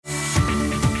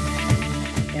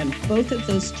And both of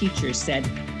those teachers said,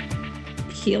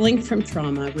 healing from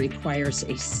trauma requires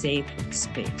a safe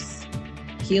space.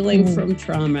 Healing from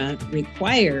trauma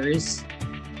requires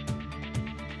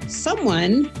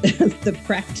someone, the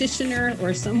practitioner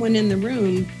or someone in the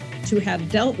room, to have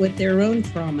dealt with their own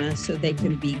trauma so they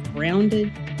can be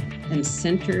grounded and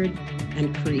centered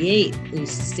and create a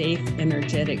safe,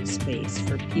 energetic space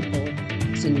for people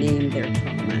to name their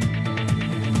trauma.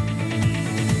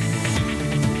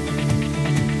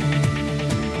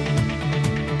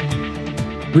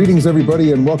 Greetings,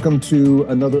 everybody, and welcome to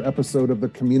another episode of the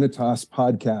Communitas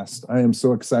podcast. I am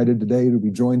so excited today to be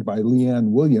joined by Leanne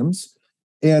Williams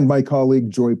and my colleague,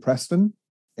 Joy Preston.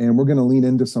 And we're going to lean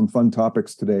into some fun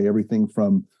topics today, everything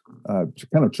from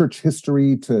kind of church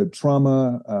history to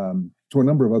trauma to a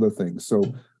number of other things. So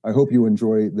I hope you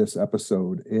enjoy this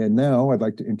episode. And now I'd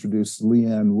like to introduce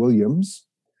Leanne Williams.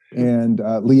 And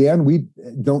Leanne, we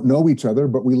don't know each other,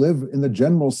 but we live in the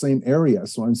general same area.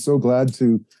 So I'm so glad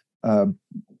to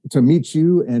meet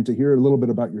you and to hear a little bit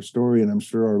about your story. And I'm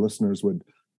sure our listeners would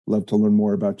love to learn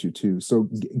more about you too. So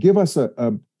give us a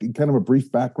kind of a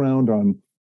brief background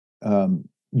on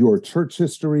your church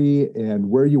history and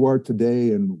where you are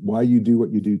today and why you do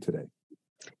what you do today.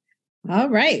 All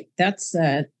right. That's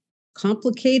a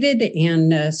complicated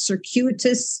and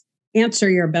circuitous answer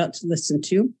you're about to listen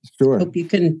to. Sure. Hope you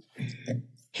can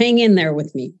hang in there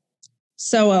with me.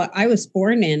 So I was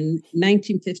born in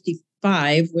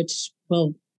 1955, which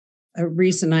a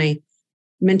reason I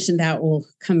mentioned that will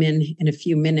come in a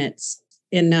few minutes,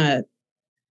 and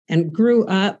grew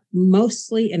up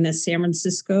mostly in the San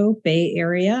Francisco Bay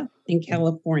Area in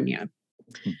California.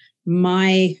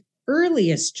 My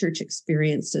earliest church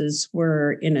experiences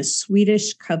were in a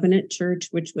Swedish covenant church,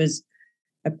 which was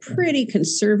a pretty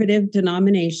conservative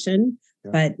denomination,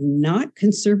 but not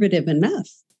conservative enough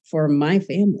for my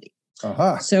family.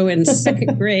 So in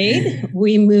second grade,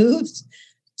 we moved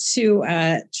to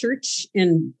a church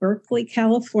in Berkeley,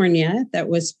 California, that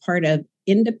was part of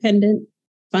Independent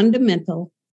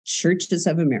Fundamental Churches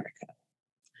of America.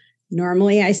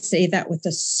 Normally, I say that with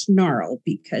a snarl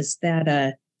because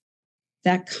that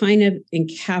kind of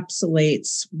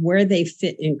encapsulates where they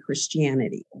fit in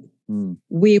Christianity.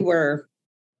 We were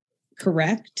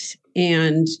correct,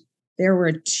 and there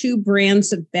were two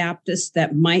brands of Baptists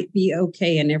that might be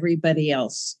okay, and everybody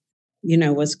else,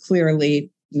 was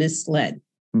clearly misled.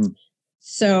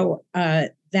 So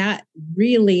that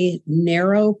really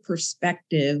narrow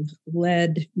perspective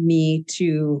led me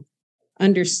to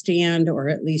understand, or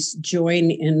at least join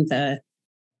in the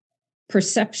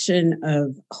perception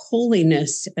of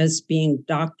holiness as being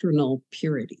doctrinal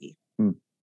purity.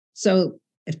 So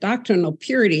if doctrinal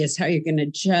purity is how you're going to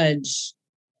judge,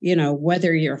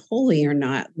 whether you're holy or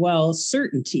not, well,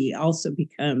 certainty also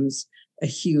becomes a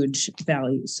huge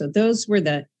value. So those were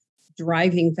the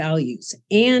driving values.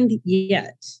 And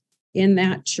yet, in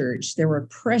that church, there were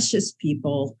precious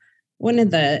people. One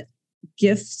of the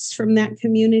gifts from that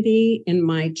community in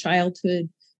my childhood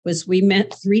was we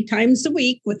met 3 times a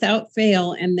week without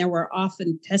fail, and there were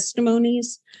often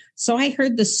testimonies. So I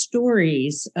heard the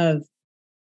stories of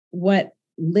what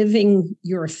living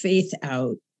your faith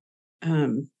out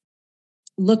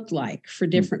looked like for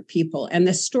different people, and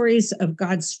the stories of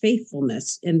God's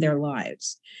faithfulness in their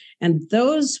lives. And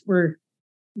those were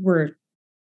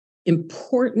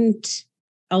important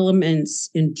elements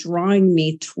in drawing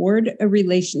me toward a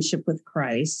relationship with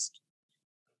Christ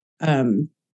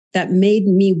that made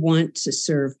me want to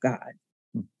serve God.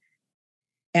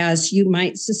 As you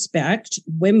might suspect,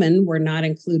 women were not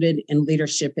included in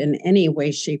leadership in any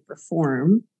way, shape, or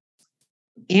form.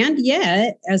 And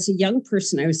yet, as a young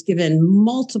person, I was given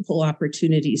multiple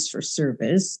opportunities for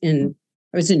service. I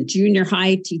was in junior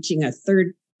high teaching a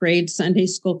 3rd grade Sunday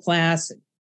school class,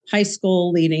 high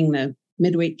school leading the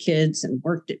midweek kids, and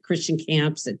worked at Christian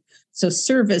camps. And so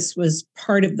service was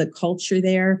part of the culture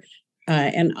there.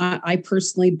 And I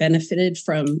personally benefited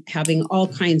from having all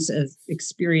kinds of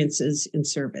experiences in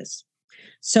service.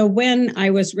 So when I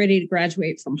was ready to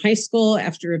graduate from high school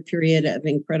after a period of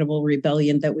incredible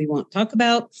rebellion that we won't talk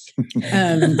about.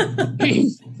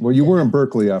 Well, you were in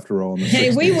Berkeley after all. Hey,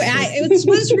 it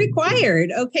was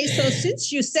required. Okay, so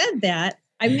since you said that,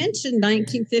 I mentioned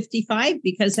 1955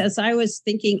 because as I was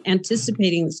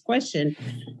anticipating this question,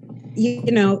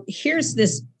 here's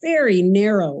this very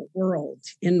narrow world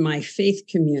in my faith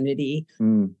community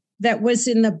that was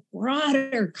in the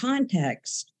broader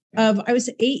context of, I was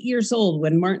 8 years old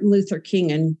when Martin Luther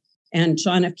King and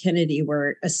John F. Kennedy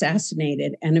were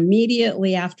assassinated. And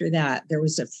immediately after that, there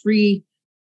was a free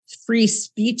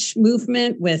speech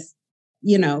movement with,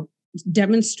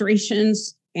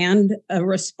 demonstrations and a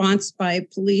response by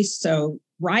police. So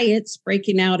riots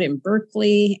breaking out in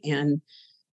Berkeley, and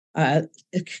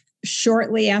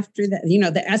shortly after that,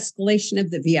 the escalation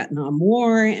of the Vietnam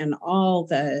War and all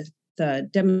the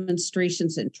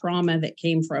demonstrations and trauma that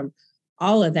came from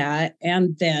all of that.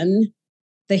 And then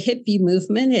the hippie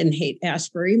movement in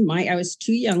Haight-Ashbury. I was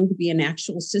too young to be an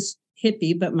actual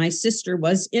hippie, but my sister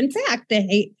was, in fact, a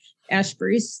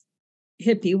Haight-Ashbury's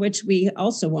hippie, which we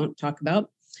also won't talk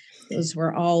about. Those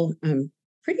were all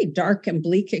pretty dark and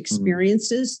bleak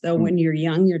experiences, though when you're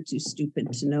young, you're too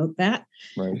stupid to note that.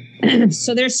 Right.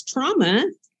 So there's trauma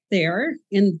there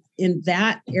in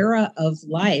that era of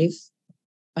life,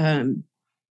 and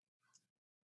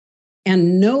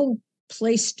no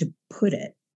place to put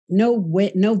it. No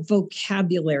way, no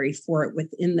vocabulary for it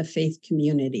within the faith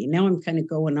community. Now I'm kind of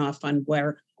going off on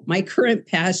where my current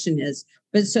passion is.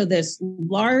 But so this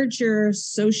larger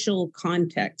social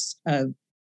context of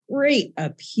great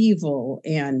upheaval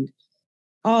and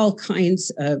all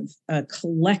kinds of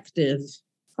collective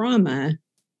trauma,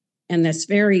 and this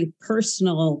very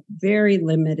personal, very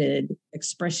limited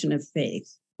expression of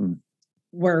faith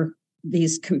were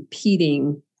these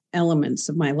competing elements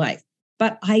of my life.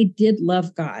 But I did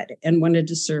love God and wanted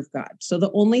to serve God. So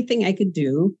the only thing I could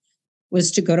do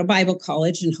was to go to Bible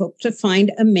college and hope to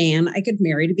find a man I could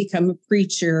marry to become a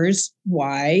preacher's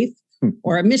wife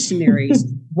or a missionary's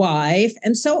wife.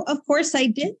 And so, of course, I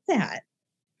did that.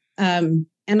 And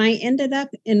I ended up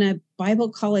in a Bible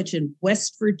college in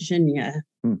West Virginia,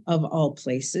 of all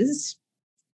places.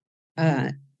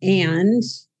 And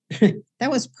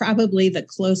that was probably the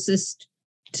closest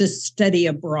to study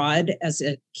abroad as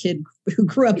a kid who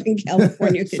grew up in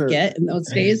California could get in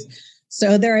those days.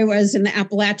 So there I was in the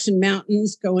Appalachian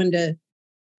Mountains going to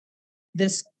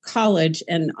this college.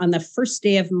 And on the first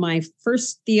day of my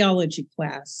first theology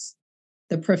class,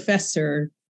 the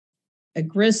professor, a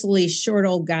grizzly, short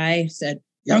old guy, said,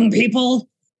 "Young people,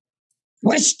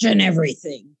 question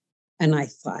everything." And I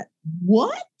thought,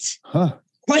 what?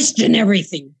 Question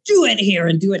everything. Do it here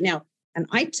and do it now. And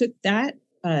I took that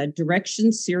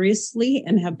direction seriously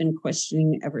and have been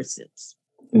questioning ever since.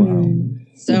 Wow.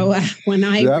 So when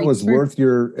that was worth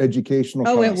your educational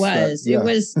costs. It was. It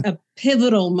was a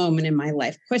pivotal moment in my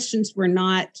life. Questions were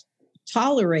not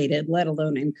tolerated, let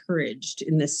alone encouraged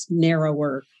in this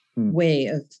narrower way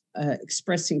of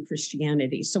expressing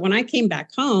Christianity. So when I came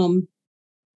back home,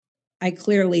 I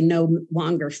clearly no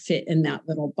longer fit in that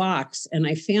little box. And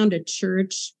I found a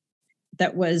church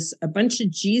that was a bunch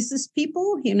of Jesus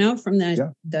people, from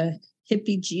the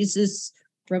hippie Jesus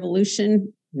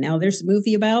revolution. Now there's a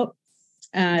movie about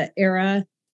era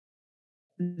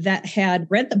that had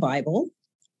read the Bible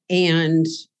and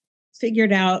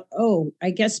figured out,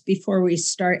 I guess before we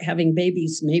start having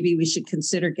babies, maybe we should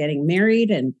consider getting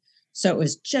married. And so it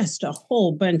was just a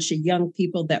whole bunch of young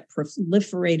people that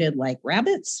proliferated like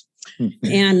rabbits.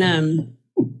 And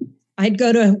I'd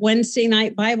go to a Wednesday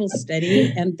night Bible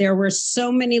study, and there were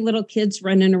so many little kids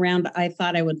running around. I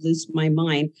thought I would lose my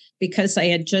mind because I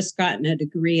had just gotten a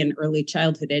degree in early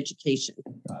childhood education.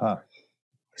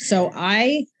 So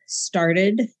I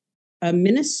started a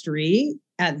ministry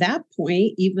at that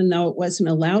point, even though it wasn't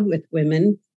allowed with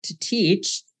women to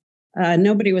teach.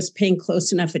 Nobody was paying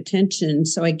close enough attention.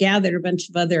 So I gathered a bunch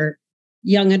of other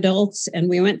young adults, and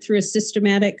we went through a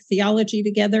systematic theology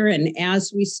together. And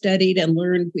as we studied and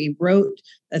learned, we wrote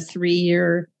a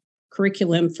 3-year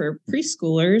curriculum for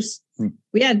preschoolers.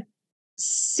 We had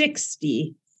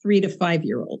 60 3 to 5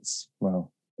 year olds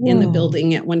in the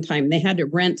building at one time. They had to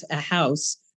rent a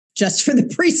house just for the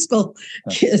preschool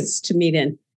kids to meet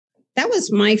in. That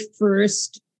was my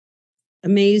first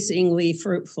amazingly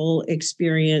fruitful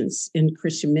experience in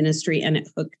Christian ministry, and it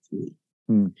hooked me.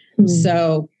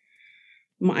 So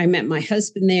I met my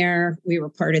husband there. We were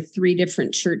part of 3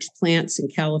 different church plants in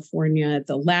California.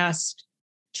 The last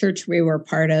church we were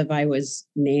part of, I was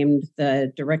named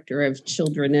the director of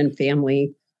children and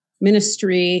family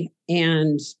ministry.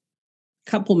 And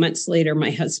a couple months later,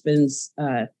 my husband's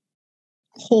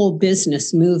whole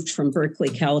business moved from Berkeley,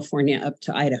 California up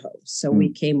to Idaho. So we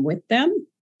came with them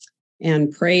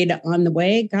and prayed on the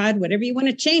way, God, whatever you want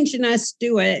to change in us,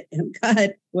 do it. And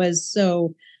God was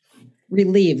so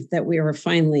relieved that we were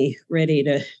finally ready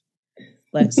to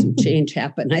let some change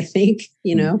happen, I think,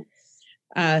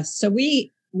 So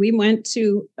we went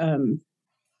to,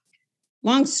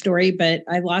 long story, but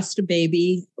I lost a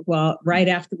baby right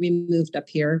after we moved up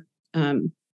here, a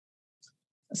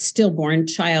stillborn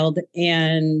child.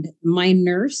 And my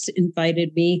nurse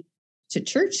invited me to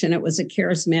church, and it was a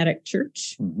charismatic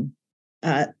church.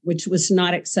 Which was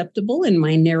not acceptable in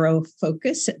my narrow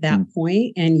focus at that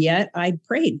point. And yet I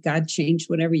prayed, God, change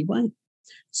whatever you want.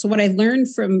 So what I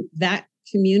learned from that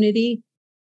community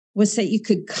was that you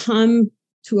could come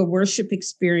to a worship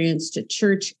experience, to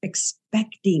church,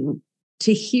 expecting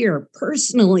to hear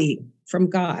personally from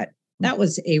God. That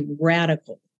was a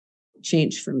radical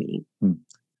change for me.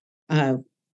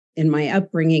 In my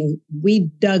upbringing,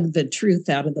 we dug the truth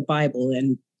out of the Bible,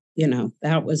 and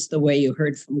that was the way you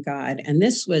heard from God. And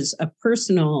this was a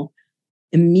personal,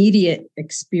 immediate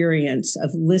experience of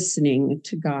listening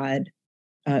to God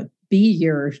be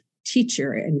your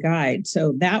teacher and guide.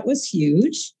 So that was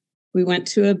huge. We went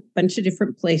to a bunch of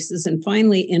different places and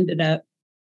finally ended up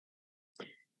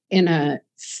in a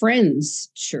Friends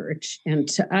church. And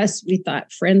to us, we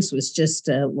thought Friends was just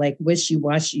a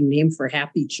wishy-washy name for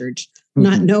happy church,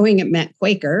 not knowing it meant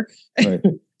Quaker. Right.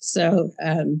 So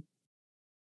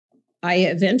I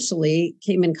eventually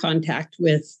came in contact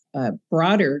with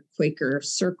broader Quaker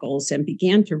circles and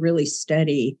began to really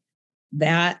study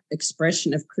that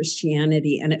expression of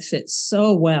Christianity. And it fits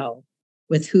so well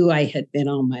with who I had been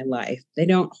all my life. They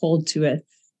don't hold to a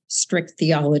strict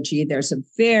theology. There's a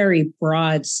very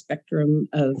broad spectrum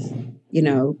of,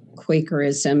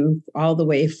 Quakerism, all the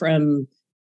way from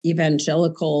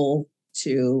evangelical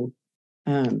to,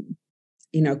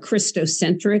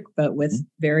 Christocentric, but with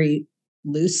very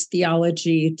loose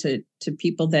theology to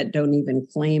people that don't even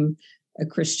claim a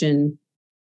Christian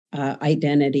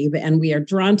identity. And we are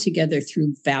drawn together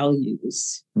through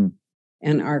values.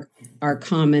 And our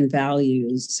common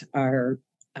values are,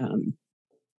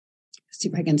 see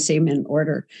if I can say them in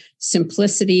order: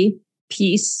 simplicity,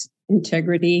 peace,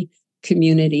 integrity,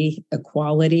 community,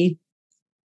 equality,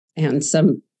 and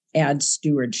some add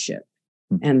stewardship.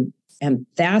 And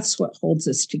that's what holds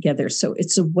us together. So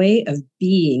it's a way of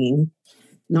being,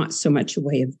 not so much a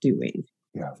way of doing.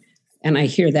 Yeah. And I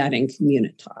hear that in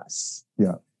Communitas.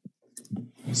 Yeah.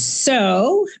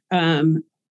 So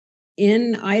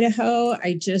in Idaho,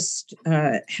 I just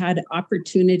had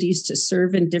opportunities to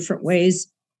serve in different ways.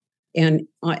 And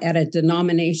at a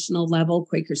denominational level,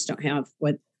 Quakers don't have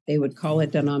what they would call a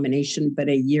denomination, but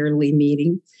a yearly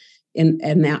meeting. And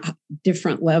that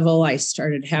different level, I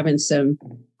started having some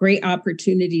great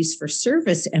opportunities for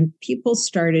service, and people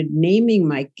started naming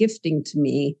my gifting to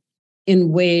me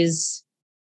in ways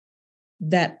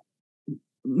that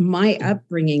my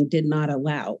upbringing did not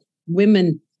allow.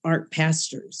 Women aren't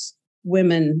pastors.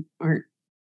 Women aren't,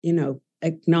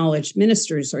 acknowledged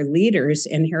ministers or leaders.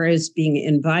 And here I was being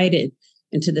invited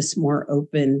into this more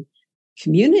open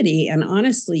community. And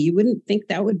honestly, you wouldn't think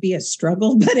that would be a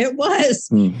struggle, but it was.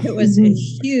 It was a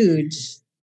huge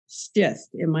shift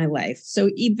in my life. So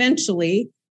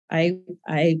eventually I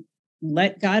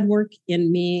let God work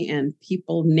in me, and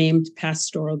people named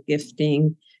pastoral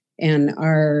gifting. And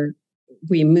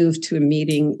we moved to a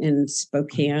meeting in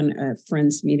Spokane, a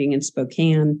Friends meeting in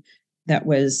Spokane that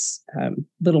was a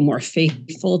little more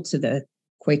faithful to the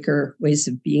Quaker ways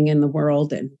of being in the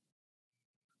world and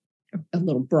a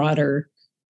little broader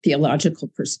theological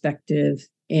perspective.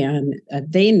 And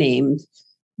they named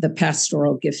the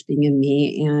pastoral gifting in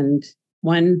me. And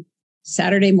one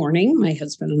Saturday morning, my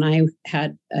husband and I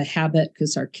had a habit,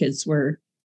 because our kids were,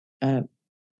 I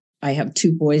have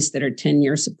two boys that are 10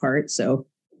 years apart. So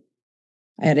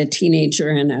I had a teenager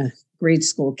and a grade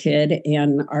school kid,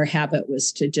 and our habit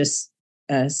was to just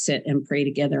sit and pray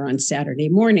together on Saturday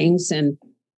mornings. And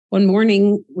one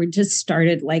morning we just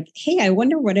started like, hey, I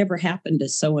wonder whatever happened to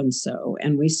so-and-so.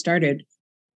 And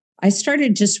I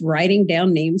started just writing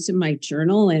down names in my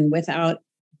journal, and without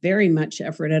very much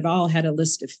effort at all, had a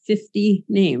list of 50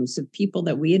 names of people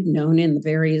that we had known in the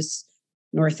various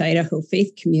North Idaho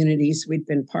faith communities we'd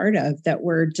been part of that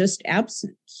were just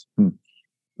absent. And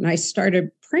I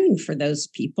started praying for those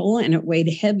people, and it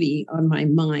weighed heavy on my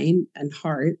mind and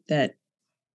heart that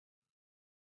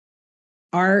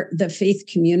the faith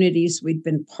communities we'd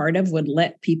been part of would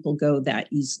let people go that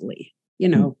easily.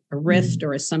 A rift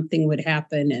or something would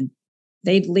happen and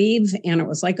they'd leave, and it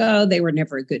was like, oh, they were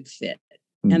never a good fit.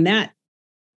 And that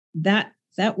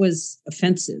was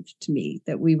offensive to me,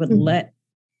 that we would let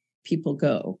people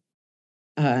go.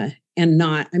 And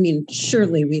not,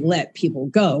 surely we let people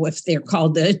go if they're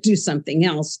called to do something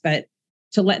else, but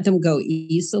to let them go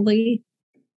easily.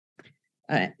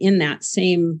 In that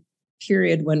same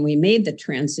period when we made the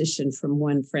transition from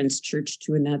one Friends church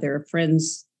to another,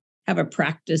 Friends have a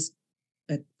practice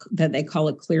that they call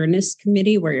a clearness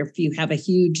committee, where if you have a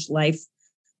huge life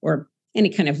or any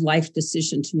kind of life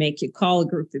decision to make, you call a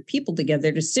group of people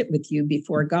together to sit with you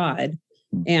before God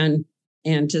and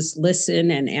just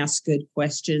listen and ask good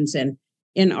questions. And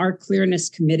in our clearness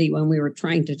committee, when we were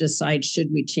trying to decide,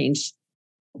 should we change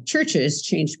churches,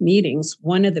 change meetings,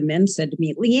 one of the men said to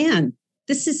me, Leanne,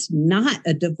 this is not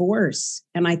a divorce.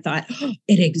 And I thought,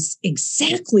 it is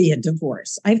exactly a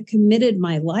divorce. I've committed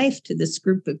my life to this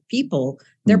group of people.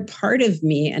 They're part of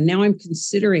me. And now I'm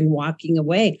considering walking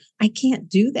away. I can't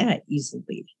do that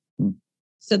easily.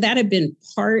 So that had been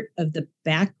part of the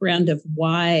background of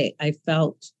why I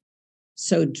felt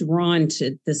so drawn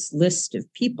to this list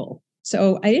of people.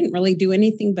 So I didn't really do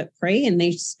anything but pray, and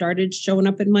they started showing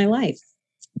up in my life.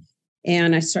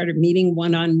 And I started meeting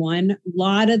one-on-one. A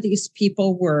lot of these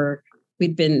people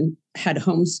had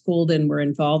homeschooled and were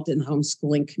involved in the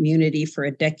homeschooling community for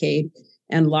a decade.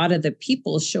 And a lot of the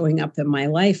people showing up in my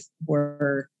life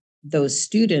were those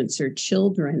students or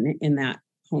children in that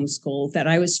homeschool that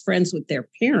I was friends with their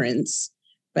parents.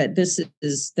 But this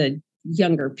is the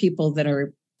younger people that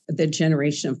are the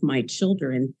generation of my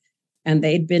children. And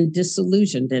they'd been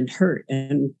disillusioned and hurt.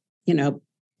 And, a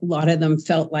lot of them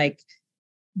felt like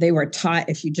they were taught,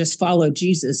 if you just follow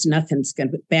Jesus,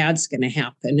 bad's going to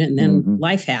happen. And then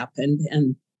life happened,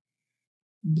 and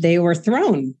they were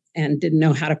thrown and didn't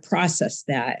know how to process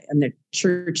that. And the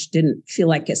church didn't feel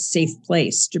like a safe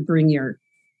place to bring your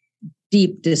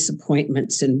deep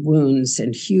disappointments and wounds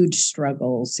and huge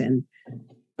struggles. And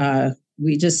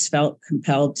we just felt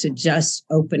compelled to just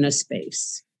open a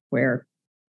space where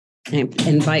and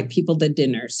invite people to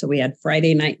dinner. So we had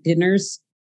Friday night dinners.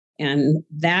 And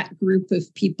that group of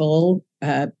people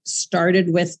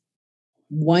started with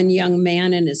one young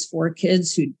man and his 4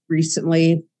 kids who'd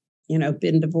recently,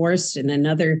 been divorced, and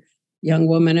another young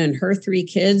woman and her 3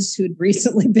 kids who'd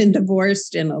recently been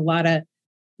divorced, and a lot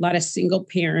of single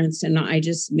parents. And I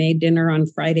just made dinner on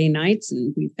Friday nights,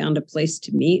 and we found a place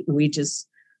to meet, and we just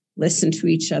listened to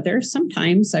each other.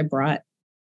 Sometimes I brought,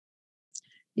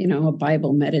 a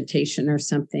Bible meditation or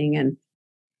something. And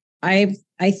I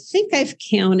think I've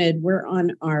counted, we're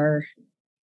on our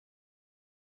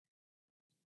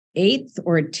 8th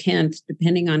or 10th,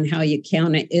 depending on how you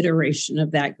count an iteration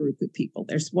of that group of people.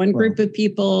 There's one group of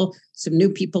people, some new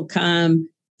people come.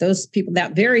 Those people,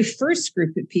 that very first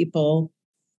group of people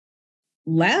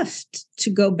left to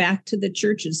go back to the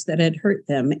churches that had hurt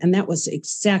them. And that was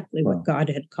exactly what God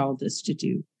had called us to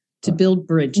do, to build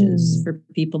bridges for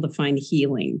people to find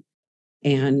healing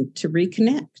and to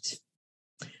reconnect.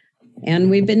 And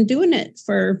we've been doing it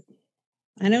for,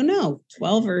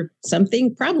 12 or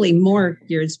something, probably more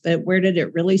years. But where did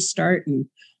it really start, and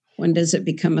when does it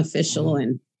become official?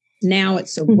 And now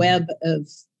it's a web of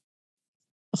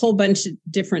a whole bunch of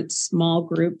different small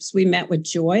groups. We met with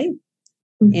Joy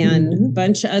and a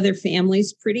bunch of other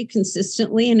families pretty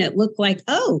consistently. And it looked like,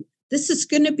 this is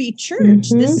going to be church.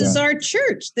 This is our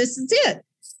church. This is it.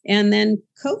 And then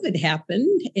COVID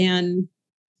happened, and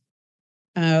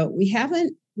we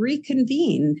haven't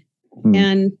reconvened.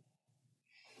 And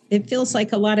it feels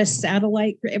like a lot of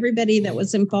satellite, everybody that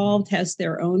was involved has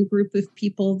their own group of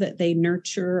people that they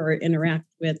nurture or interact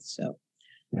with. So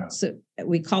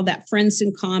we call that Friends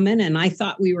in Common. And I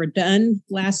thought we were done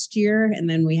last year. And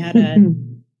then we had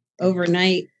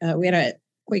overnight, we had a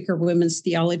Quaker Women's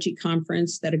Theology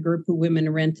Conference that a group of women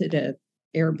rented a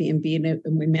Airbnb,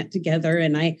 and we met together.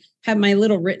 And I had my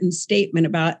little written statement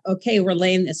about, okay, we're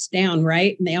laying this down,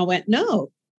 right? And they all went, no.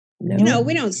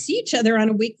 We don't see each other on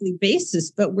a weekly basis,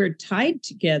 but we're tied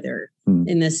together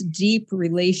in this deep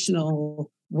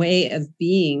relational way of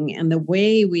being. And the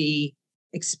way we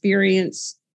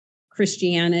experience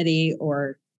Christianity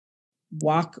or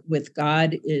walk with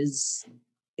God is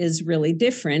really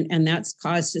different. And that's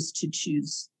caused us to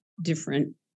choose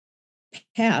different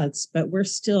paths, but we're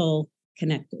still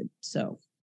connected. So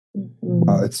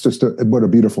it's just what a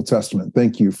beautiful testament.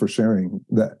 Thank you for sharing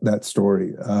that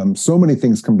story. So many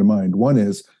things come to mind. One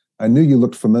is, I knew you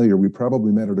looked familiar. We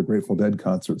probably met at a Grateful Dead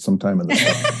concert sometime in the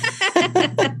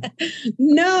summer.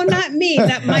 No, not me.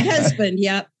 That my husband.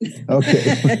 Yep.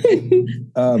 Okay.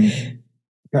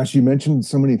 Gosh, you mentioned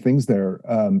so many things there.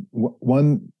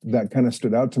 One that kind of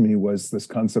stood out to me was this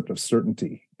concept of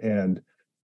certainty. And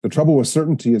the trouble with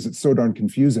certainty is it's so darn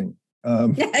confusing.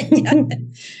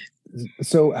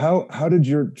 So how did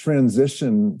your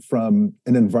transition from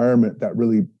an environment that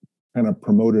really kind of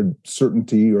promoted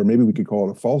certainty, or maybe we could call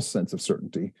it a false sense of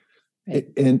certainty, right,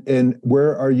 and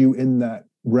where are you in that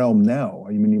realm now?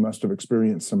 I mean, you must have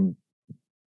experienced some,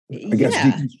 I guess,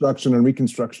 deconstruction and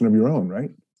reconstruction of your own,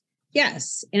 right?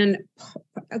 Yes. And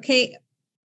a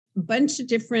bunch of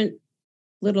different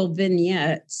little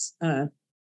vignettes.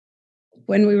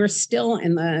 When we were still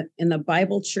in the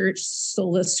Bible church,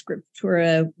 sola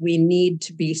scriptura, we need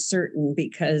to be certain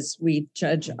because we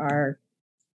judge our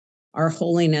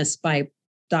holiness by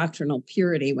doctrinal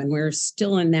purity. When we're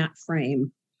still in that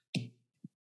frame,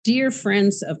 dear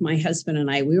friends of my husband and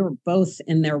I. We were both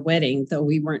in their wedding, though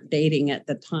we weren't dating at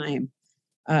the time.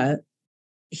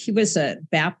 He was a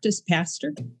Baptist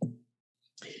pastor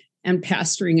and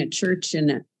pastoring a church in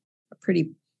a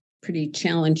pretty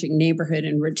challenging neighborhood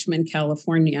in Richmond,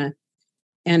 California.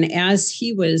 And as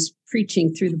he was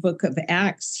preaching through the book of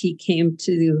Acts, he came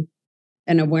to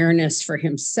an awareness for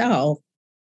himself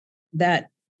that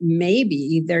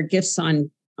maybe their gifts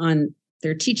on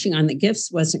their teaching on the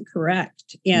gifts wasn't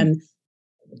correct. And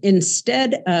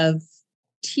instead of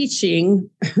teaching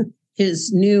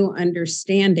his new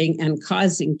understanding and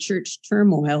causing church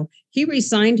turmoil, he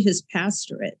resigned his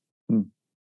pastorate.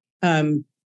 And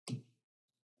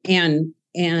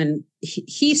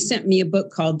he sent me a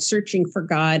book called Searching for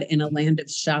God in a Land of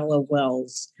Shallow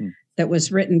Wells that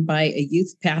was written by a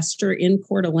youth pastor in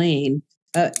Coeur d'Alene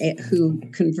who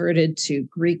converted to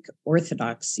Greek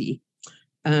Orthodoxy.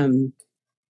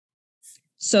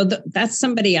 So that's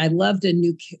somebody I loved and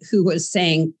knew who was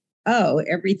saying, oh,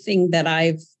 everything that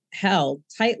I've held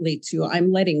tightly to,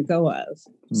 I'm letting go of.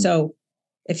 So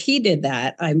if he did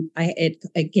that,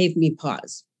 it gave me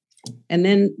pause. And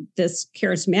then this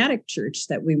charismatic church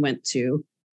that we went to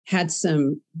had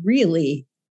some really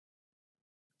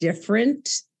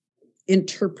different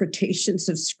interpretations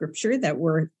of scripture that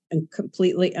were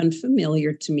completely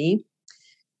unfamiliar to me.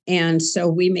 And so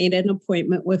we made an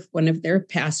appointment with one of their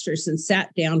pastors and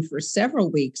sat down for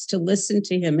several weeks to listen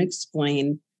to him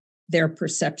explain their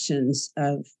perceptions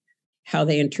of how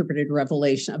they interpreted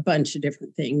Revelation, a bunch of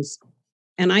different things.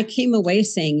 And I came away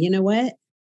saying, you know what?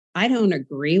 I don't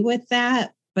agree with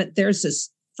that, but there's this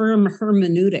firm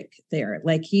hermeneutic there.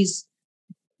 Like he's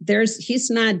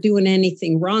not doing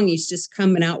anything wrong. He's just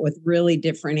coming out with really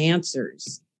different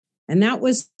answers. And that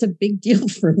was a big deal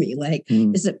for me. Like,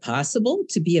 is it possible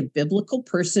to be a biblical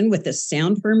person with a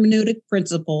sound hermeneutic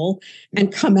principle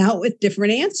and come out with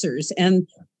different answers? And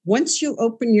once you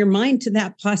open your mind to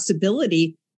that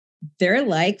possibility, they're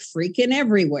like freaking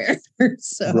everywhere.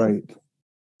 So right.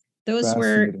 Those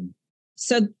were,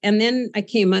 so, and then I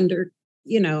came under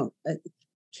the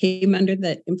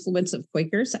influence of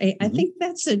Quakers. I think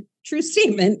that's a true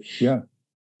statement. Yeah.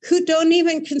 Who don't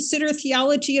even consider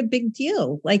theology a big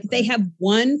deal. Like they have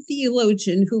one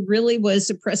theologian who really was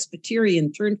a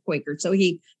Presbyterian turned Quaker. So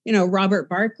he, Robert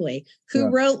Barclay, who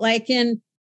wrote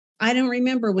I don't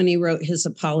remember when he wrote his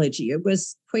apology. It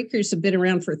was Quakers have been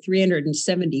around for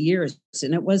 370 years,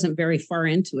 and it wasn't very far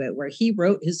into it where he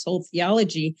wrote his whole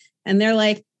theology. And they're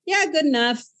like, yeah, good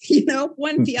enough.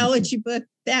 One theology book,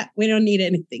 that we don't need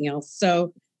anything else.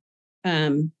 So,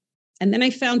 and then I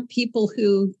found people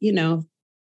who,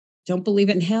 don't believe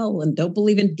in hell and don't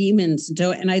believe in demons.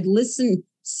 And I'd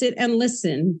sit and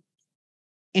listen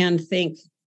and think,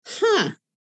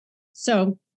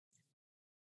 So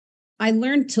I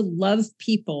learned to love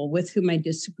people with whom I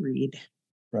disagreed.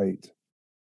 Right.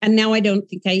 And now I don't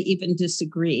think I even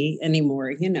disagree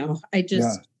anymore. I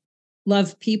just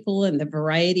love people and the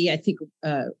variety. I think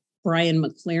Brian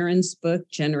McLaren's book,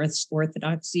 Generous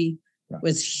Orthodoxy,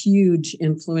 was huge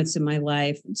influence in my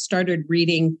life. And started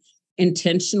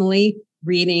intentionally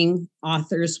reading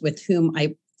authors with whom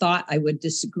I thought I would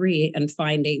disagree and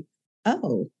finding,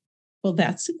 oh, well,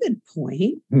 that's a good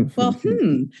point. Well,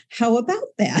 how about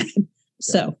that?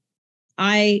 So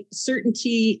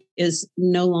certainty is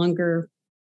no longer,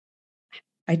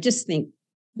 I just think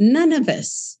none of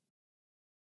us,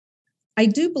 I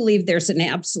do believe there's an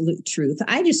absolute truth.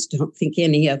 I just don't think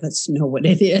any of us know what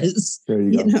it is. There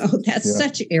you go. That's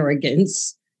such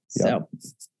arrogance. So.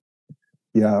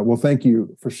 Yeah. Well, thank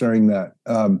you for sharing that.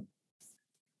 I'm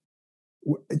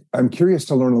curious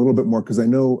to learn a little bit more because I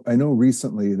know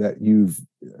recently that you've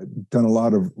done a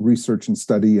lot of research and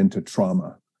study into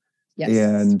trauma. Yes.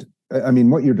 And I mean,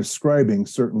 what you're describing,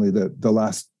 certainly the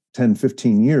last 10,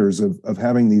 15 years of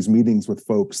having these meetings with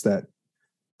folks that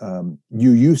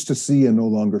you used to see and no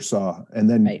longer saw, and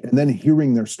then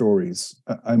hearing their stories.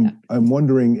 I'm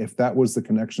wondering if that was the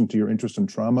connection to your interest in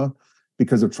trauma,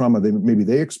 because of trauma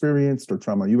they experienced or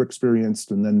trauma you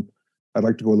experienced. And then I'd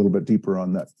like to go a little bit deeper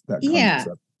on that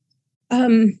concept.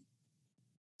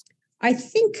 I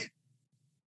think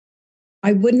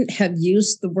I wouldn't have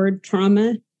used the word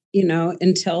trauma,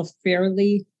 until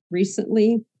fairly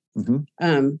recently.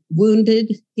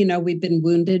 Wounded, we've been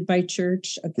wounded by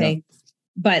church. Okay. Yeah.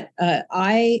 But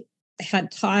I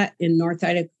had taught in North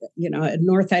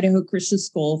Idaho Christian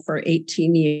School for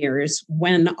 18 years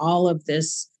when all of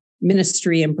this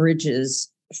ministry and bridges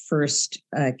first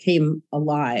came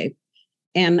alive.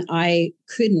 And I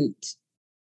couldn't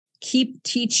keep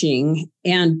teaching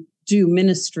and do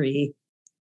ministry.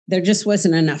 There just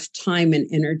wasn't enough time and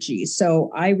energy.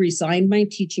 So I resigned my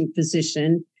teaching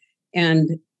position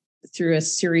And through a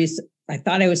series, I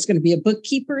thought I was going to be a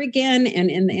bookkeeper again. And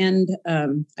in the end,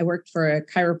 I worked for a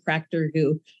chiropractor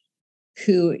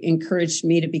who encouraged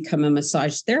me to become a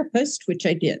massage therapist, which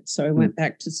I did. So I went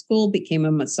back to school, became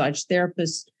a massage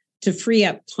therapist to free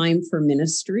up time for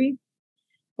ministry.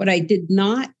 What I did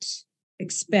not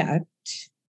expect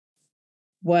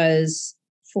was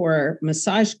for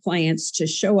massage clients to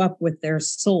show up with their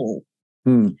soul.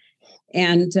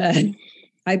 And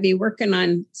I'd be working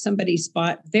on somebody's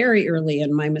spot very early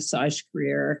in my massage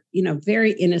career,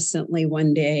 very innocently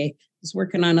one day. I was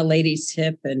working on a lady's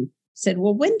hip and said,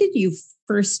 well, when did you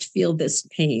first feel this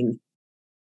pain?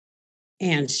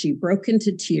 And she broke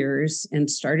into tears and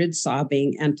started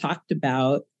sobbing and talked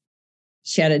about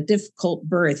she had a difficult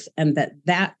birth and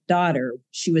that daughter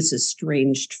she was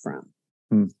estranged from.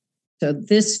 So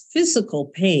this physical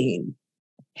pain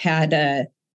had a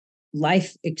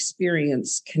life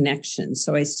experience connection.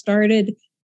 So I started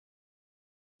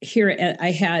here.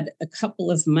 I had a couple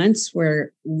of months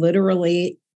where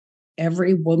literally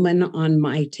every woman on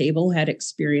my table had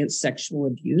experienced sexual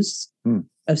abuse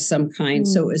of some kind.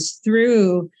 So it was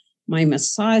through my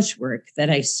massage work that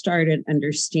I started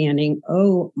understanding,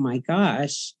 oh my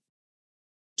gosh,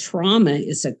 trauma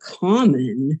is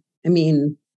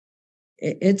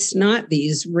it's not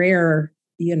these rare,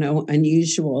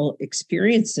 unusual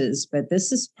experiences, but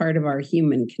this is part of our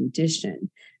human condition.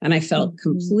 And I felt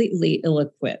completely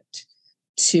ill-equipped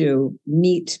to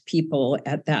meet people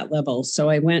at that level. So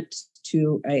I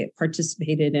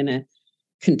participated in a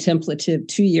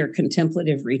 2-year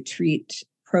contemplative retreat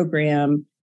program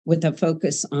with a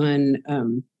focus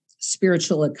on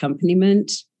spiritual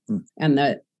accompaniment. And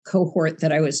the cohort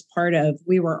that I was part of,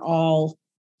 we were all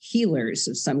healers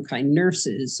of some kind,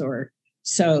 nurses,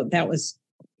 so that was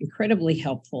incredibly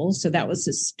helpful. So that was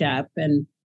a step, and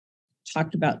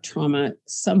talked about trauma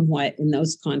somewhat in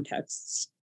those contexts.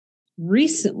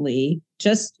 Recently,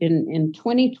 just in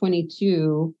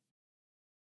 2022,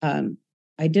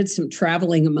 I did some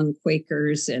traveling among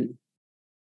Quakers and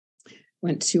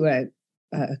went to a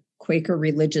Quaker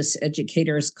Religious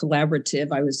Educators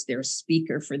Collaborative. I was their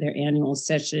speaker for their annual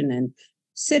session and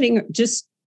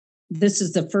this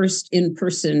is the first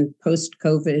in-person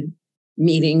post-COVID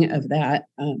meeting of that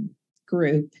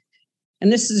group.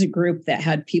 And this is a group that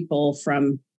had people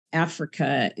from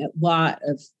Africa, a lot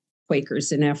of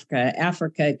Quakers in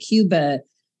Africa, Cuba,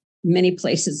 many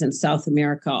places in South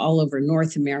America, all over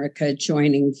North America,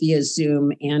 joining via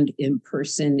Zoom and in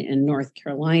person in North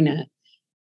Carolina.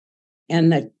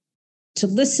 And to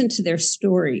listen to their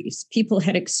stories, people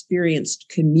had experienced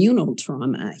communal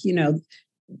trauma,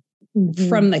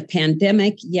 from the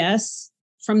pandemic, yes,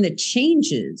 from the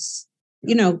changes.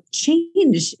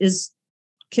 Change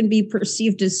can be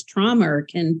perceived as trauma or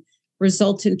can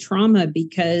result in trauma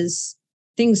because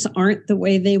things aren't the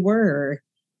way they were.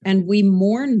 And we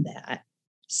mourn that.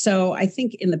 So I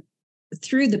think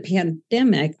through the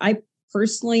pandemic, I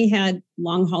personally had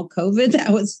long haul COVID.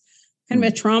 That was kind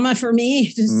of a trauma for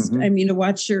me. To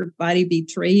watch your body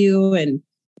betray you and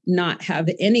not have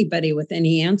anybody with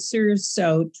any answers.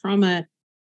 So trauma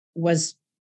was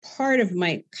part of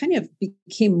my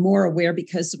became more aware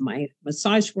because of my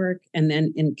massage work, and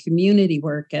then in community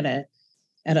work at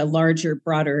a larger,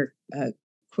 broader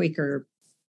Quaker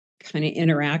kind of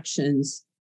interactions.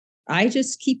 I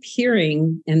just keep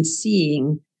hearing and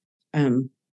seeing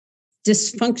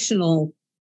dysfunctional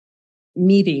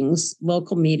meetings,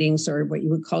 local meetings, or what you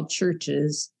would call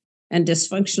churches, and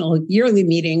dysfunctional yearly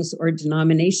meetings or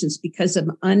denominations because of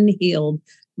unhealed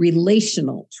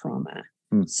relational trauma.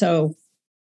 So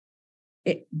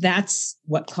that's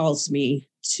what calls me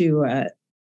to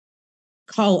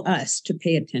call us to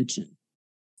pay attention.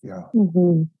 Yeah.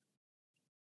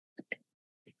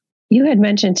 You had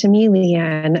mentioned to me,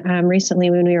 Leanne,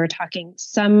 recently when we were talking,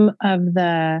 some of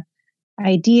the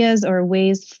ideas or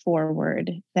ways forward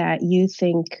that you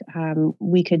think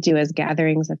we could do as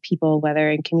gatherings of people, whether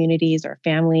in communities or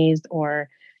families or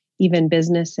even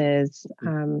businesses.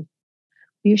 Will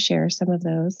you share some of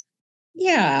those?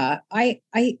 Yeah, I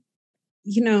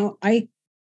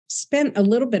spent a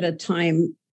little bit of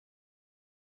time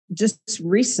just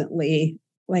recently,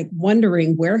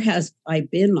 wondering where has I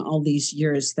been all these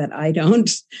years that I don't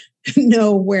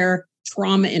know where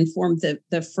trauma informed,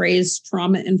 the phrase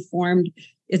trauma informed,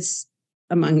 it's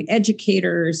among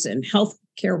educators and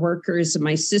healthcare workers. And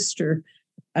my sister,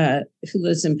 who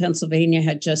lives in Pennsylvania,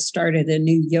 had just started a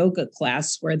new yoga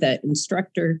class where the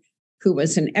instructor, who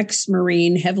was an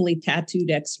ex-Marine, heavily tattooed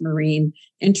ex-Marine,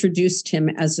 introduced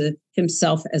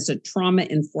himself as a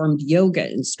trauma-informed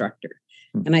yoga instructor.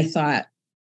 And I thought,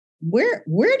 where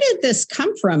did this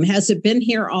come from? Has it been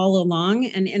here all along?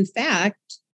 And in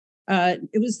fact,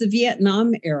 it was the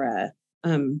Vietnam era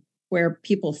where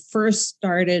people first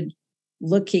started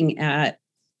looking at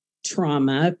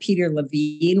trauma. Peter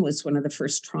Levine was one of the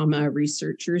first trauma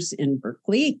researchers in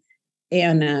Berkeley,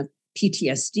 and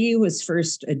PTSD was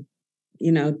first, an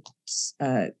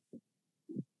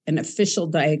official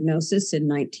diagnosis in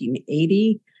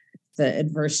 1980. The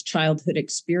Adverse Childhood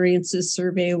Experiences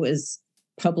Survey was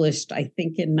published, I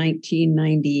think, in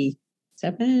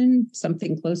 1997,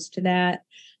 something close to that.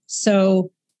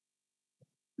 So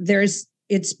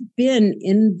it's been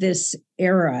in this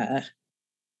era.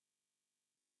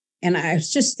 And I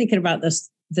was just thinking about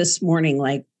this morning,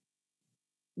 like,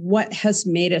 what has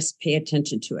made us pay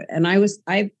attention to it? And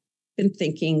I've been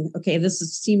thinking, okay,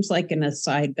 seems like an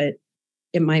aside, but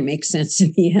it might make sense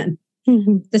in the end.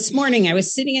 Mm-hmm. This morning, I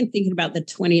was sitting and thinking about the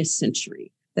 20th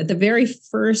century, that the very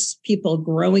first people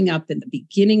growing up in the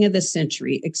beginning of the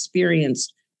century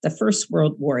experienced the First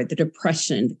World War, the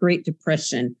Depression, the Great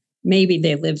Depression. Maybe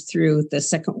they lived through the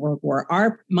Second World War.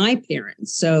 My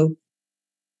parents, so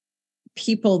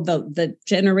people, the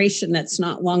generation that's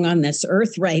not long on this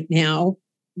earth right now,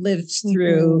 lived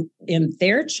through in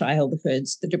their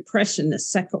childhoods the Depression, the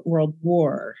Second World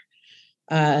War.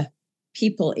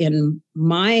 People in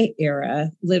my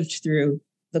era lived through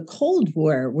the Cold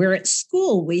War, where at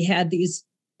school we had these,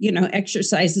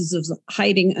 exercises of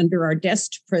hiding under our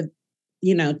desk to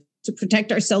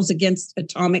protect ourselves against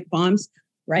atomic bombs.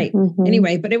 Right. Mm-hmm.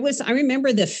 Anyway, but I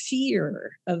remember the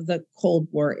fear of the Cold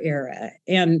War era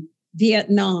and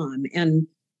Vietnam, and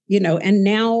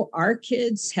now our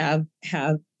kids have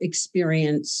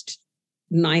experienced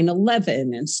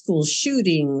 9/11 and school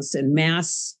shootings and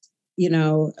mass,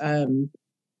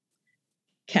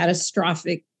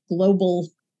 catastrophic global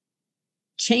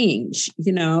change,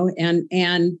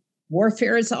 and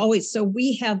warfare is always. So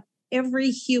we have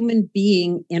every human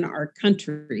being in our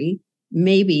country,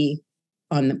 maybe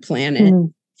on the planet,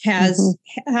 has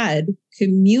had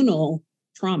communal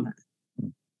trauma.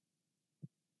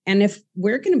 And if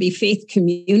we're going to be faith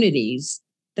communities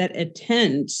that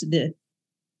attend to the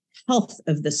health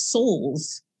of the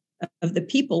souls of the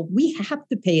people, we have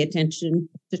to pay attention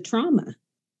to trauma.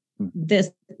 This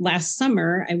last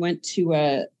summer, I went to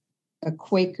a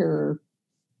Quaker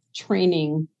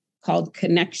training called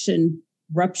Connection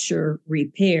Rupture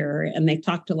Repair, and they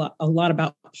talked a lot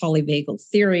about polyvagal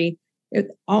theory.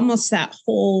 Almost that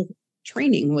whole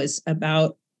training was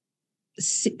about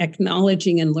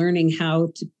acknowledging and learning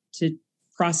how to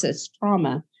process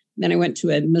trauma. Then I went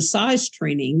to a massage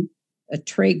training, a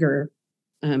Traeger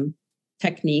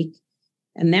technique,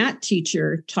 and that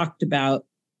teacher talked about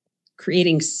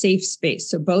creating safe space.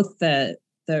 So both the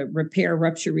repair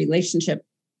rupture relationship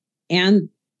and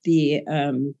the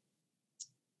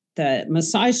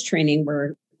massage training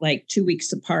were like 2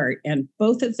 weeks apart, and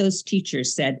both of those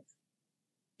teachers said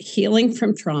healing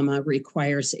from trauma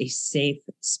requires a safe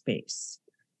space.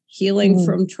 Healing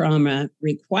from trauma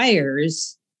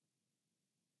requires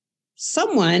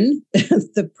someone,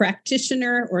 the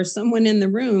practitioner or someone in the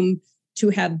room,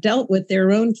 to have dealt with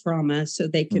their own trauma so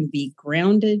they can be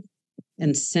grounded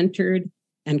and centered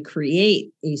and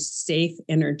create a safe,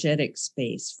 energetic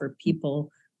space for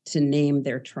people to name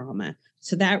their trauma.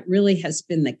 So that really has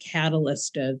been the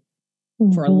catalyst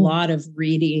for a lot of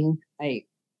reading. I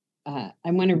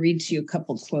want to read to you a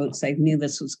couple quotes. I knew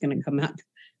this was going to come up.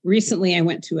 Recently, I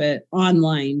went to an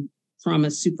online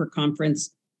trauma super conference.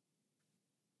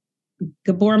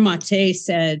 Gabor Mate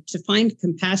said, to find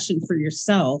compassion for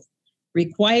yourself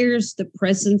requires the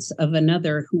presence of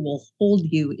another who will hold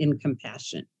you in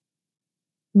compassion.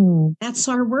 That's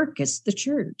our work as the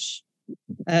church.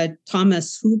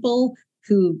 Thomas Hubel,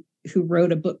 who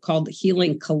wrote a book called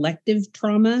Healing Collective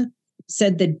Trauma,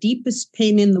 said the deepest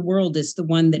pain in the world is the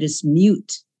one that is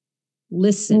mute.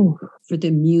 Listen for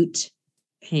the mute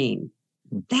pain.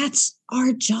 That's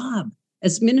our job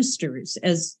as ministers,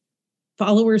 as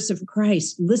followers of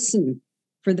Christ. Listen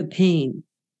for the pain.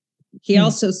 He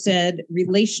also said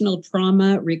relational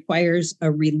trauma requires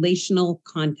a relational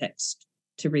context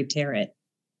to repair it.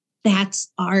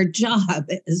 That's our job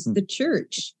as the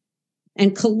church.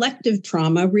 And collective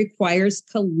trauma requires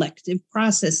collective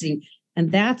processing.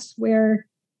 And that's where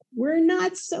we're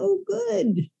not so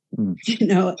good,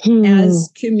 as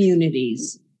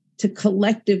communities, to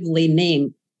collectively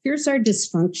name, here's our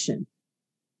dysfunction.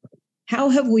 How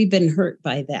have we been hurt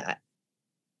by that?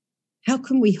 How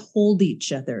can we hold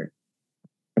each other?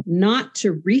 Not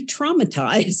to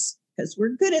re-traumatize, because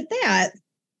we're good at that,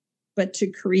 but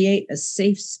to create a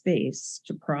safe space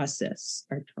to process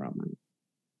our trauma.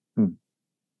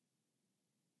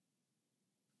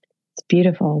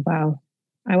 beautiful. Wow.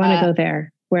 I want to go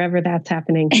there, wherever that's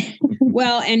happening.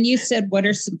 Well, and you said, what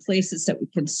are some places that we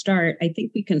can start? I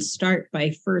think we can start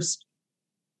by first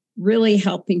really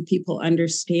helping people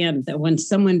understand that when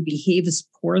someone behaves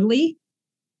poorly,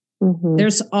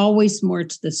 there's always more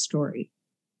to the story.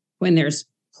 When there's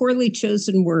poorly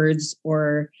chosen words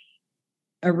or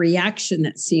a reaction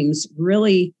that seems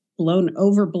really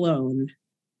overblown,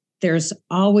 there's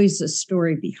always a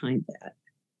story behind that.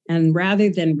 And rather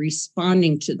than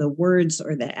responding to the words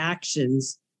or the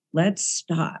actions, let's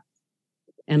stop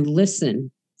and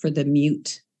listen for the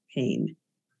mute pain.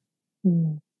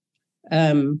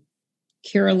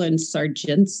 Carolyn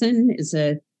Sargentsen is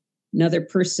another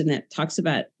person that talks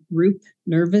about group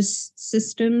nervous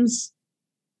systems.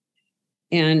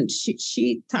 And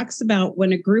she talks about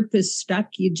when a group is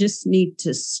stuck, you just need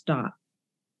to stop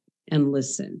and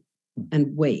listen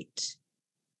and wait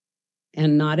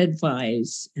and not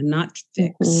advise and not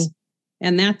fix.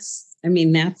 And that's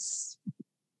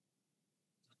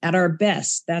at our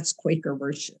best, that's Quaker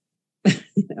worship.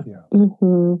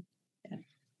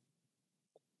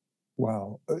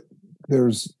 Wow.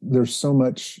 There's so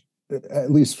much, at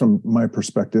least from my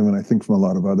perspective, and I think from a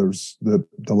lot of others, the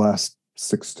last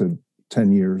 6 to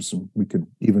 10 years, and we could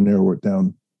even narrow it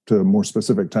down to a more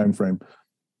specific time frame,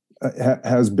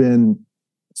 has been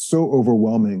so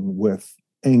overwhelming with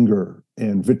anger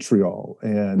and vitriol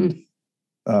and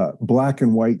black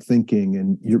and white thinking,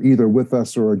 and you're either with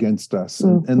us or against us,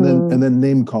 and then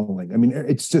name calling. I mean,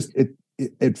 it's just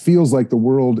it feels like the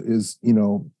world is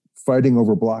fighting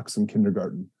over blocks in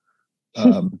kindergarten.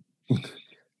 How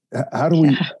do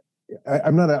we?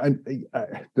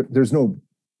 There's no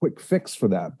quick fix for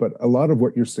that, but a lot of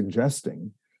what you're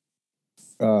suggesting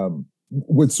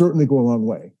would certainly go a long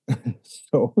way.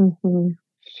 So,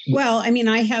 well,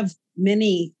 I have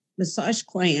many massage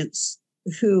clients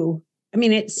who,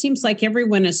 it seems like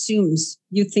everyone assumes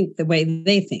you think the way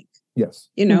they think. Yes.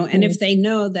 And if they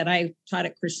know that I taught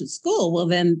at Christian school, well,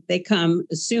 then they come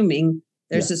assuming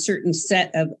there's a certain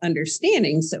set of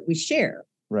understandings that we share.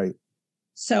 Right.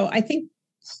 So I think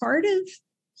part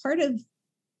of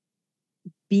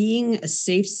being a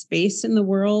safe space in the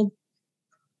world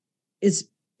is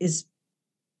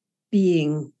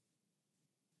being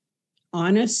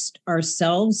honest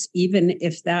ourselves, even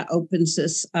if that opens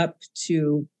us up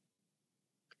to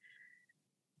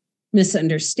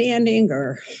misunderstanding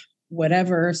or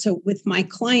whatever. So with my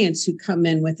clients who come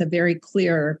in with a very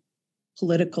clear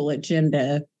political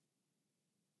agenda,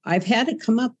 I've had to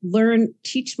come up,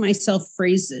 teach myself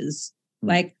phrases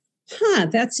like,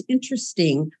 that's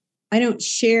interesting. I don't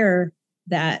share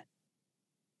that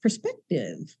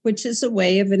perspective, which is a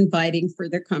way of inviting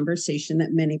further conversation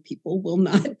that many people will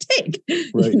not take,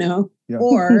 right.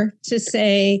 Or to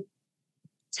say,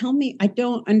 tell me, I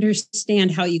don't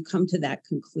understand how you come to that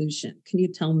conclusion. Can you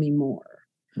tell me more?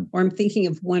 Or I'm thinking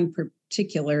of one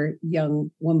particular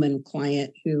young woman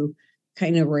client who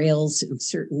kind of rails in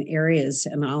certain areas,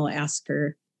 and I'll ask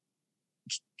her,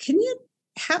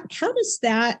 how does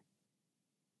that,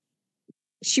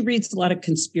 she reads a lot of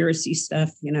conspiracy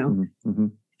stuff,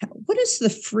 What is the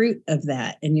fruit of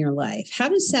that in your life? How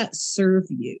does that serve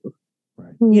you?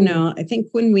 Right. I think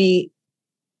when we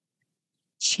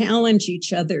challenge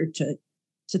each other to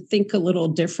think a little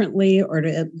differently, or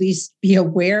to at least be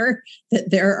aware that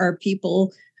there are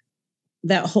people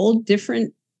that hold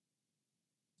different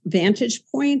vantage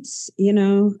points,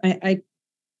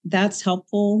 that's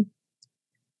helpful.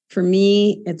 For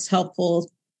me, it's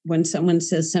helpful when someone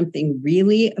says something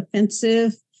really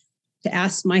offensive to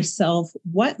ask myself,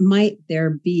 what might there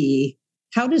be?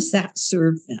 How does that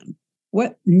serve them?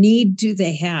 What need do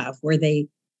they have where they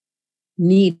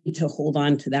need to hold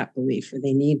on to that belief, or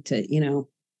they need to,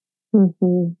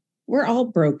 we're all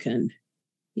broken,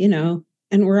 and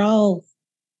we're all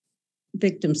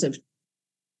victims of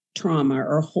trauma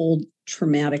or hold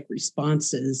traumatic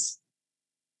responses.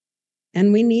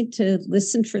 And we need to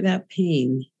listen for that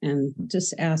pain and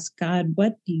just ask God,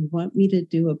 what do you want me to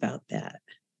do about that?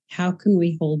 How can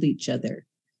we hold each other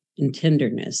in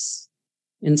tenderness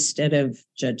instead of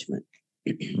judgment?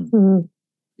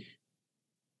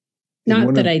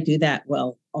 Not that I do that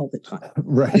well all the time.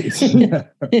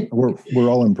 Right. We're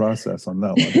all in process on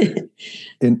that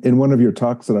one. In one of your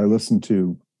talks that I listened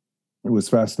to, it was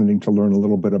fascinating to learn a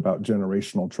little bit about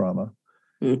generational trauma.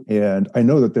 And I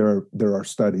know that there are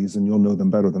studies, and you'll know them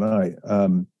better than I,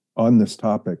 on this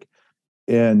topic.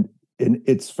 And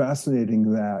it's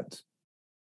fascinating that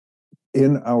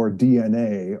in our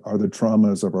DNA are the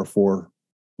traumas of our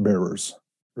forebearers,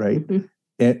 right?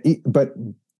 But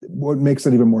what makes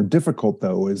it even more difficult,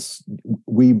 though, is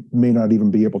we may not even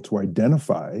be able to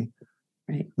identify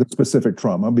the specific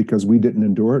trauma because we didn't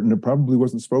endure it and it probably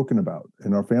wasn't spoken about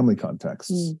in our family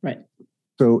contexts. Right.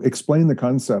 So explain the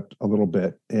concept a little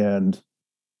bit and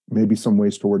maybe some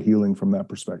ways toward healing from that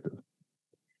perspective.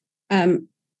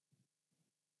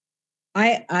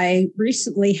 I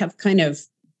recently have kind of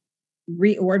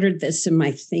reordered this in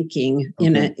my thinking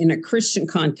in a Christian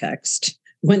context.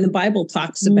 When the Bible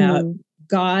talks about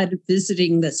God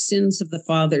visiting the sins of the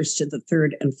fathers to the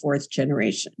third and fourth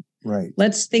generation. Right.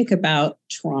 Let's think about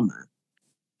trauma.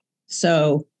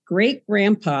 So great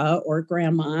grandpa or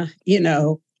grandma,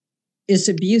 is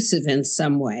abusive in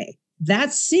some way.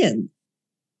 That's sin.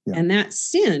 Yeah. And that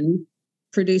sin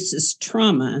produces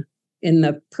trauma in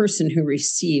the person who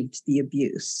received the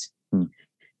abuse.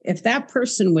 If that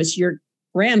person was your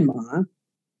grandma,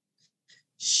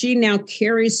 she now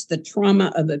carries the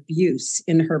trauma of abuse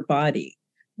in her body.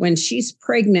 When she's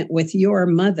pregnant with your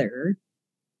mother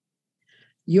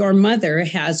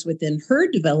has within her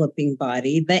developing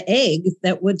body the egg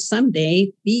that would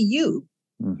someday be you.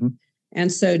 Mm-hmm.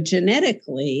 And so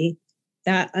genetically,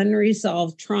 that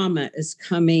unresolved trauma is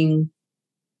coming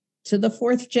to the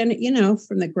fourth from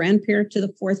the grandparent to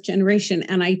the fourth generation.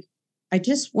 And I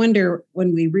just wonder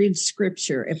when we read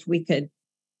scripture, if we could,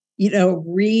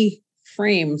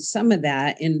 reframe some of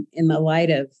that in the light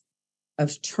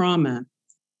of trauma.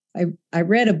 I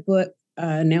read a book,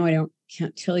 now I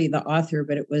can't tell you the author,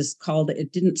 but it was called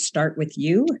It Didn't Start With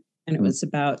You. And it was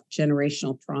about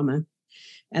generational trauma.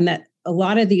 And that a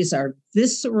lot of these are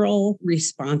visceral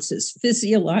responses,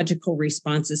 physiological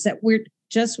responses that we're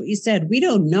just what you said. We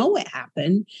don't know what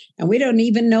happened. And we don't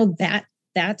even know that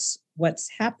that's what's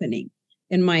happening.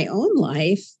 In my own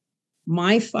life,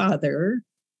 my father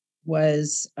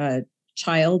was a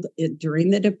child during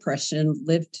the Depression,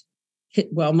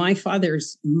 my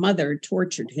father's mother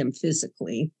tortured him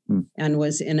physically and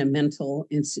was in a mental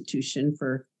institution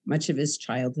for much of his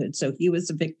childhood. So he was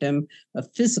a victim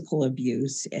of physical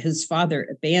abuse. His father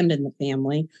abandoned the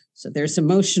family. So there's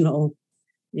emotional,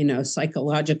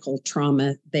 psychological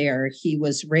trauma there. He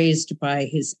was raised by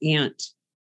his aunt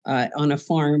on a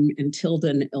farm in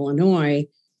Tilden, Illinois.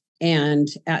 And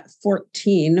at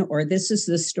 14, or this is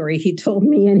the story he told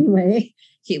me anyway,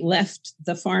 he left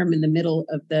the farm in the middle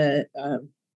of the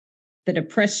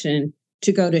Depression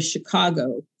to go to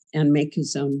Chicago and make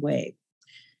his own way.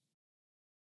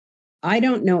 I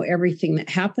don't know everything that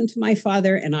happened to my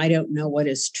father, and I don't know what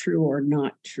is true or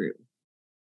not true.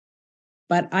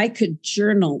 But I could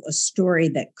journal a story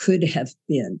that could have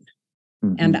been.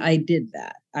 Mm-hmm. And I did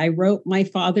that. I wrote my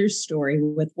father's story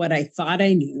with what I thought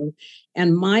I knew.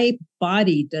 And my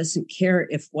body doesn't care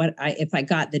if I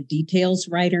got the details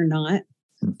right or not.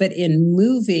 Mm-hmm. But in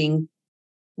moving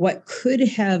what could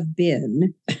have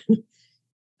been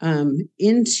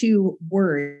into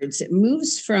words, it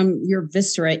moves from your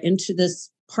viscera into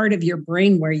this part of your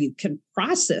brain where you can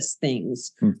process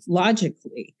things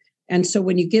logically. And so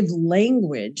when you give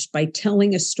language by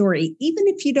telling a story, even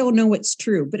if you don't know it's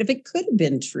true, but if it could have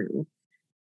been true,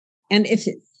 and if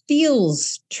it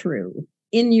feels true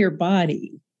in your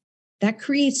body, that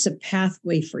creates a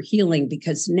pathway for healing,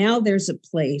 because now there's a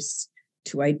place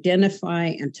to identify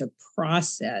and to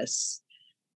process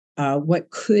what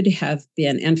could have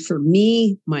been. And for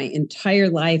me, my entire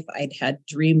life, I'd had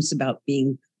dreams about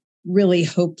being really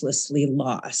hopelessly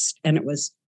lost, and it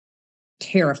was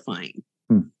terrifying.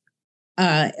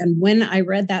 And when I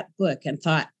read that book and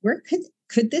thought, where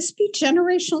could this be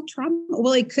generational trauma?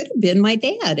 Well, it could have been my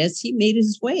dad as he made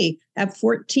his way at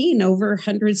 14 over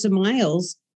hundreds of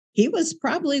miles. He was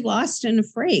probably lost and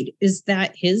afraid. Is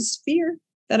that his fear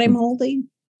that I'm holding?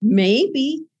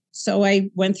 Maybe. So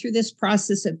I went through this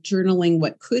process of journaling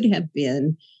what could have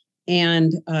been.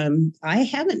 And I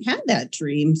haven't had that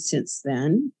dream since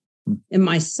then. In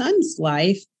my son's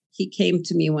life, he came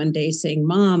to me one day saying,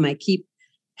 Mom, I keep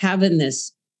having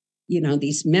this,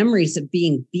 these memories of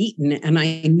being beaten. And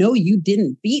I know you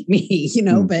didn't beat me,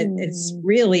 but it's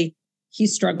really, he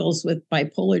struggles with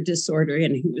bipolar disorder,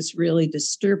 and he was really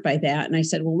disturbed by that. And I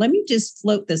said, well, let me just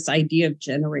float this idea of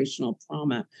generational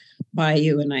trauma by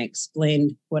you. And I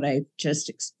explained what I just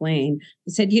explained.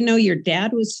 I said,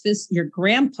 your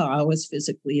grandpa was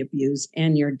physically abused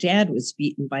and your dad was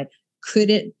beaten by,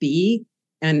 could it be?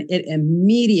 And it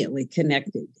immediately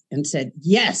connected and said,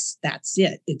 yes, that's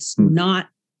it. It's not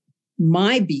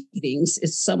my beatings,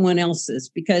 it's someone else's,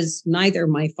 because neither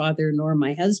my father nor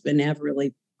my husband have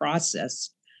really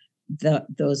processed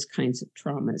those kinds of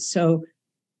traumas. So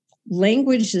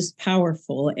language is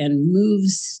powerful and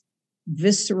moves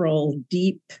visceral,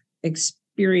 deep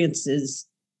experiences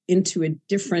into a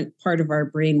different part of our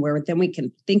brain where then we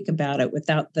can think about it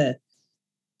without the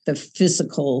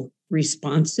physical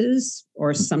responses,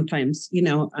 or sometimes,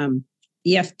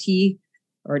 EFT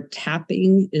or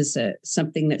tapping is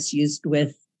something that's used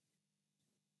with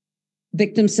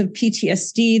victims of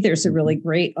PTSD. There's a really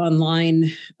great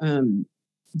online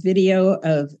video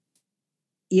of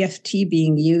EFT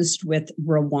being used with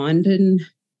Rwandan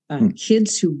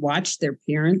kids who watched their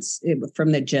parents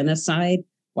from the genocide,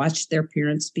 watched their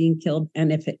parents being killed.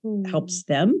 And if it helps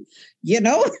them, and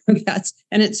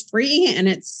it's free and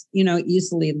it's,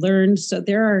 easily learned. So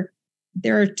there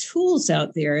are tools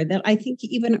out there that I think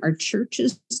even our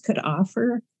churches could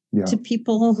offer to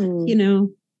people,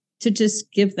 to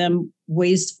just give them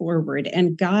ways forward.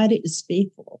 And God is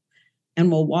faithful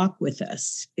and will walk with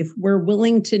us. If we're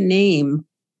willing to name,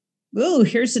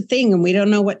 here's the thing, and we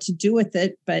don't know what to do with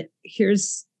it, but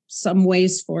here's some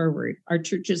ways forward. Our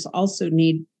churches also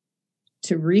need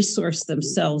to resource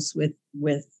themselves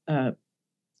with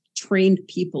trained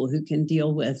people who can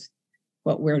deal with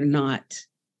what we're not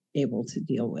able to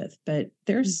deal with. But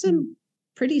there's some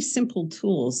pretty simple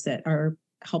tools that are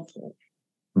helpful.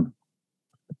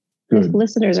 If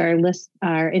listeners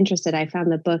are interested, I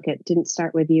found the book. It didn't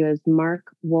start with you as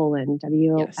Mark Wolynn,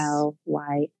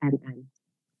 Wolynn.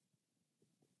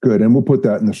 Good. And we'll put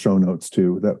that in the show notes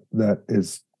too. That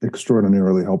is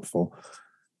extraordinarily helpful.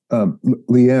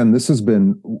 Leanne, this has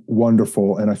been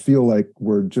wonderful. And I feel like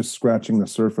we're just scratching the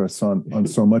surface on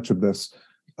so much of this.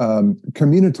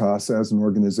 Communitas as an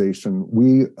organization,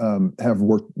 we have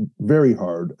worked very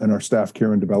hard on our staff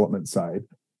care and development side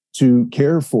to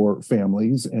care for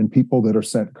families and people that are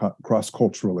sent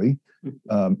cross-culturally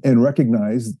and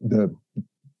recognize the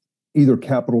either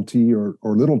capital T or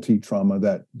little t trauma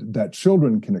that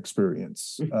children can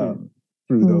experience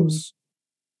through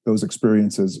those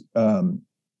experiences. And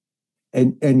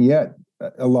yet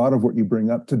a lot of what you bring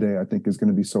up today, I think, is going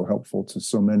to be so helpful to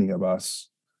so many of us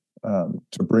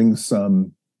to bring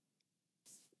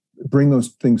those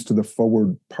things to the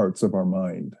forward parts of our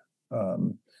mind.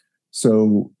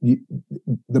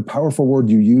 The powerful word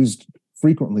you used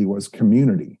frequently was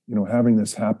community, having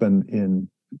this happen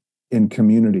in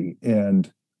community.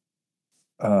 And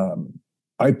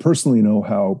I personally know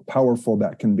how powerful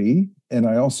that can be. And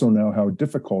I also know how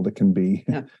difficult it can be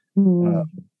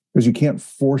because you can't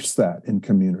force that in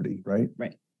community, right?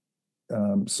 Right.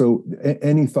 So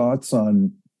any thoughts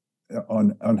on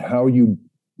how you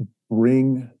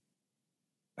bring,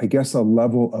 I guess, a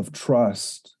level of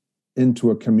trust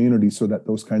into a community so that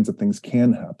those kinds of things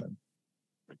can happen?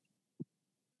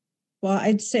 Well,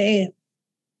 I'd say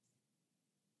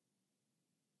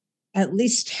at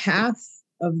least half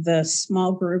of the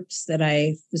small groups that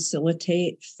I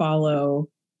facilitate follow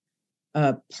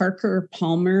Parker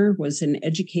Palmer was an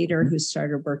educator who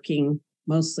started working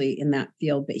mostly in that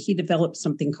field, but he developed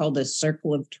something called a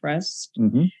circle of trust.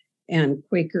 And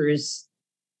Quakers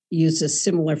use a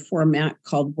similar format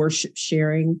called worship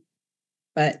sharing.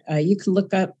 But you can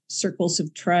look up circles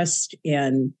of trust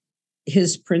and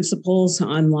his principles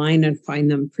online and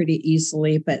find them pretty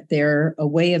easily. But they're a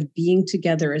way of being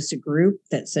together as a group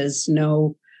that says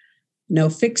no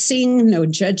fixing, no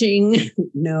judging,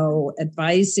 no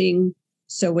advising.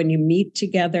 So when you meet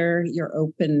together, you're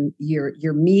open,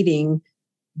 you're meeting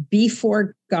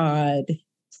before God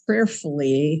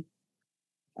prayerfully,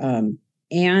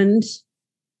 and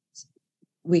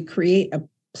we create a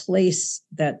place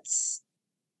that's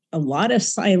a lot of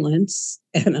silence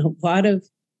and a lot of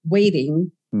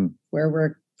waiting, where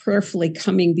we're prayerfully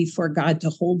coming before God to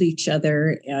hold each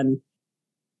other. And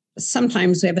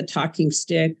sometimes we have a talking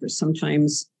stick, or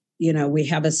sometimes, we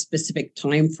have a specific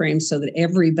time frame so that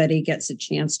everybody gets a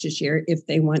chance to share if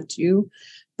they want to.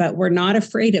 But we're not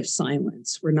afraid of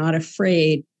silence. We're not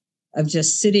afraid of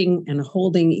just sitting and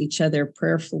holding each other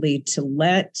prayerfully to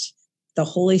let the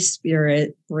Holy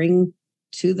Spirit bring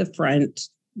to the front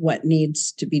what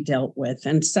needs to be dealt with.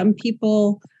 And some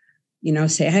people,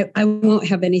 say, I won't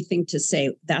have anything to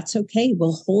say. That's okay.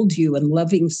 We'll hold you in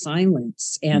loving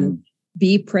silence and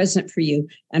be present for you.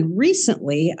 And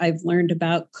recently, I've learned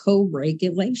about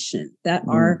co-regulation, that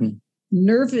our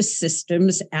nervous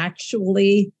systems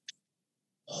actually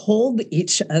hold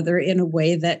each other in a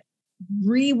way that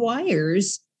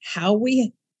rewires how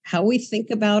we think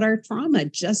about our trauma,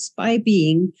 just by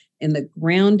being in the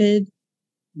grounded,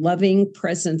 loving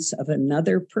presence of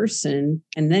another person.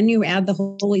 And then you add the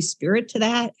Holy Spirit to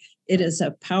that. It is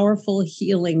a powerful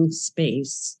healing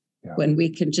space when we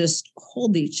can just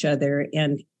hold each other.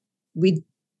 And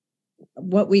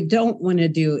what we don't want to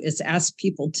do is ask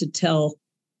people to tell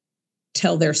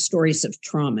their stories of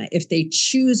trauma. If they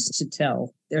choose to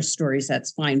tell their stories,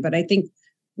 that's fine. But I think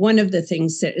one of the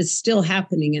things that is still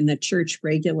happening in the church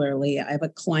regularly, I have a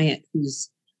client whose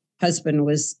husband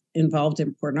was involved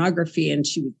in pornography, and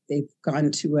they've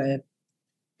gone to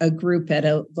a group at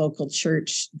a local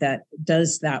church that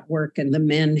does that work. And the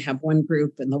men have one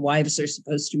group and the wives are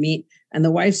supposed to meet, and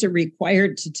the wives are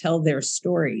required to tell their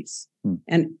stories.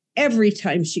 And every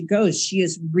time she goes, she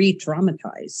is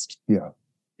re-traumatized. Yeah.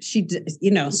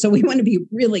 So we want to be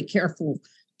really careful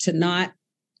to not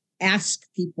ask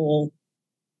people,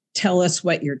 tell us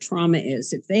what your trauma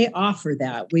is. If they offer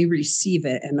that, we receive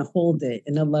it and hold it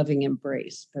in a loving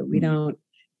embrace, but we don't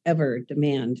ever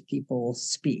demand people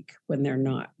speak when they're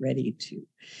not ready to.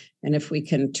 And if we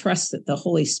can trust that the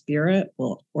Holy Spirit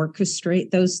will orchestrate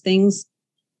those things,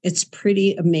 it's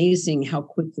pretty amazing how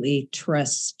quickly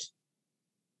trust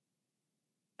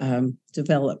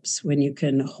develops when you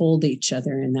can hold each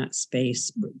other in that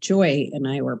space. Joy and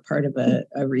I were part of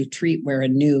a retreat where a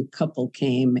new couple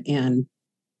came and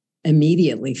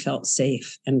immediately felt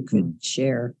safe and could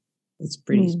share. It's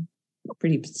pretty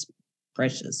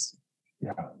precious.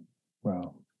 Yeah.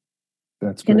 Wow.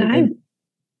 That's great. And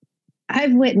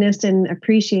I've witnessed and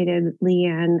appreciated,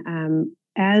 Leanne,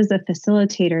 as a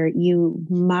facilitator, you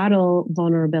model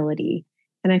vulnerability.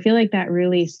 And I feel like that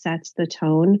really sets the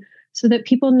tone so that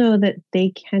people know that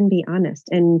they can be honest.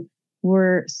 And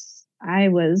I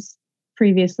was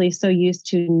previously so used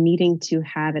to needing to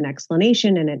have an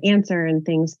explanation and an answer and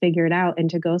things figured out, and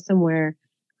to go somewhere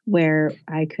where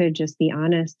I could just be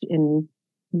honest and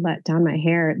let down my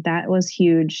hair. That was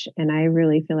huge. And I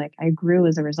really feel like I grew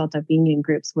as a result of being in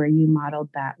groups where you modeled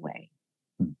that way.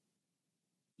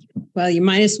 Well, you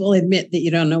might as well admit that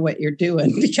you don't know what you're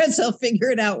doing, because they'll figure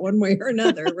it out one way or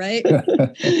another, right?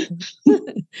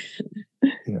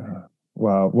 Yeah.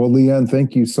 Wow. Well, Leanne,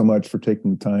 thank you so much for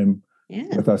taking the time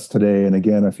with us today. And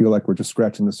again, I feel like we're just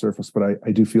scratching the surface, but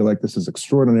I do feel like this is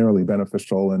extraordinarily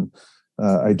beneficial. And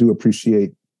I do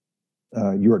appreciate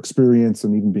your experience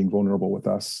and even being vulnerable with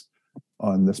us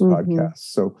on this podcast.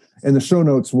 So in the show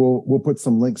notes, we'll put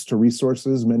some links to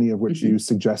resources, many of which you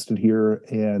suggested here.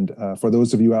 And for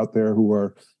those of you out there who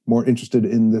are more interested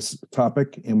in this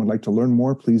topic and would like to learn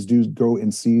more, please do go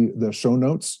and see the show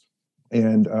notes.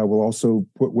 And we'll also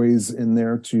put ways in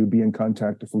there to be in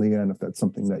contact with Leanne if that's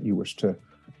something that you wish to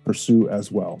pursue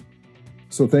as well.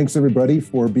 So thanks everybody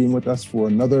for being with us for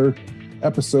another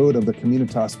episode of the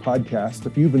Communitas podcast.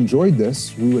 If you've enjoyed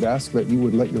this, we would ask that you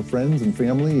would let your friends and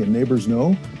family and neighbors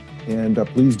know. And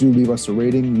please do leave us a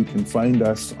rating. You can find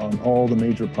us on all the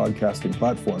major podcasting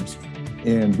platforms.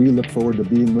 And we look forward to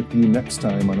being with you next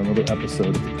time on another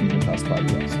episode of the Communitas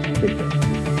podcast. Take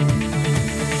care.